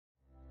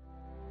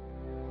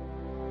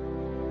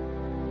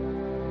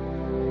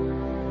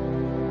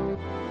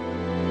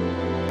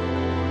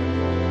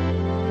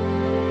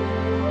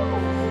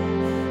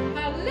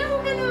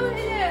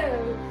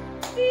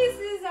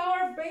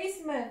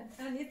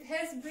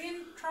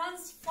been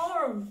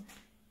transformed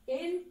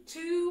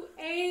into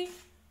a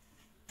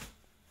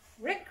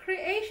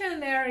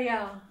recreation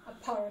area,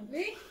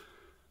 apparently.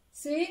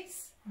 See,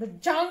 the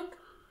junk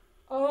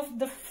of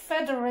the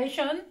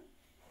Federation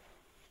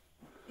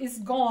is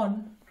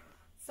gone.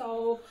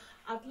 So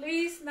at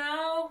least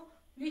now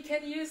we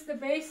can use the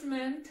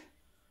basement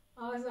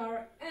as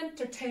our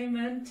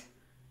entertainment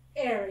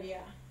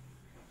area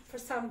for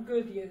some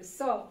good use.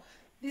 So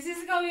this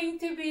is going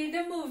to be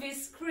the movie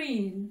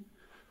screen.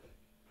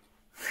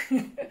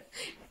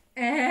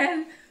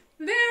 And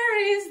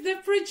there is the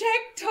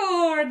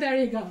projector. There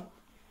you go.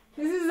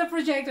 This is the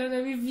projector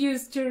that we've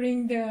used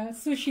during the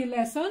sushi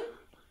lesson.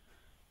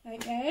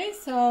 Okay,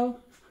 so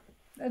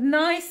a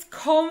nice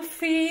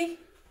comfy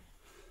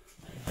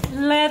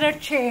leather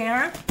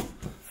chair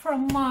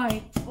from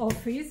my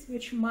office,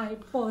 which my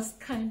boss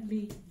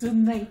kindly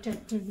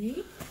donated to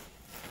me.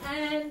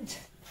 And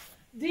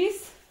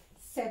this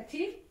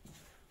settee,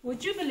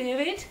 would you believe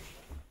it,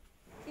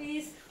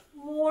 is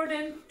more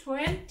than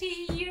 20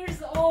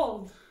 years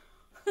old.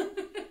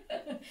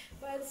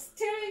 But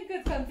still in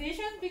good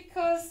condition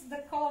because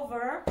the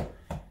cover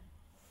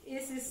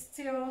is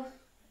still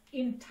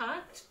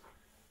intact.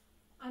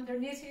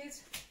 Underneath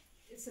it,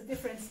 it's a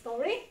different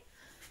story.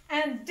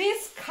 And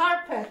this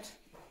carpet,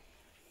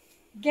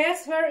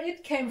 guess where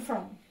it came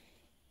from?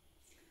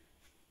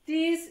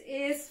 This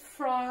is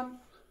from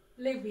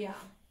Libya.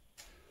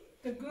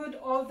 The good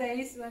old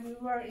days when we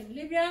were in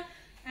Libya,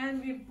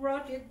 and we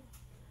brought it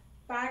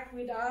back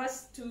with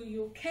us to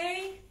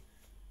UK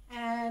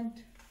and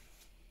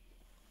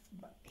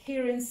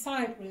here in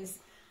Cyprus.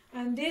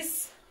 And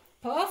this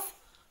puff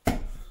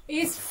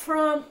is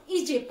from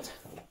Egypt.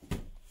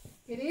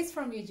 It is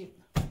from Egypt,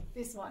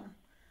 this one.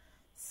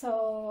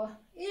 So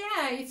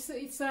yeah, it's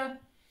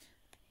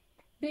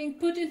being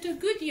put into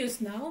good use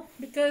now,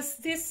 because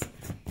this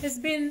has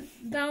been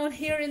down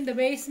here in the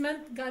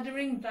basement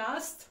gathering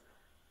dust.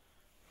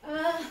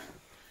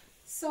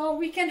 So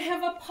we can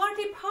have a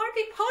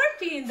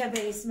party in the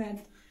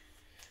basement.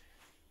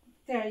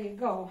 There you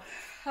go.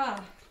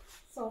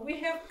 So we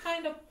have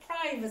kind of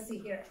privacy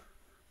here.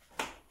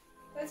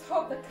 Let's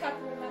hope the cat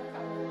will not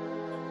come.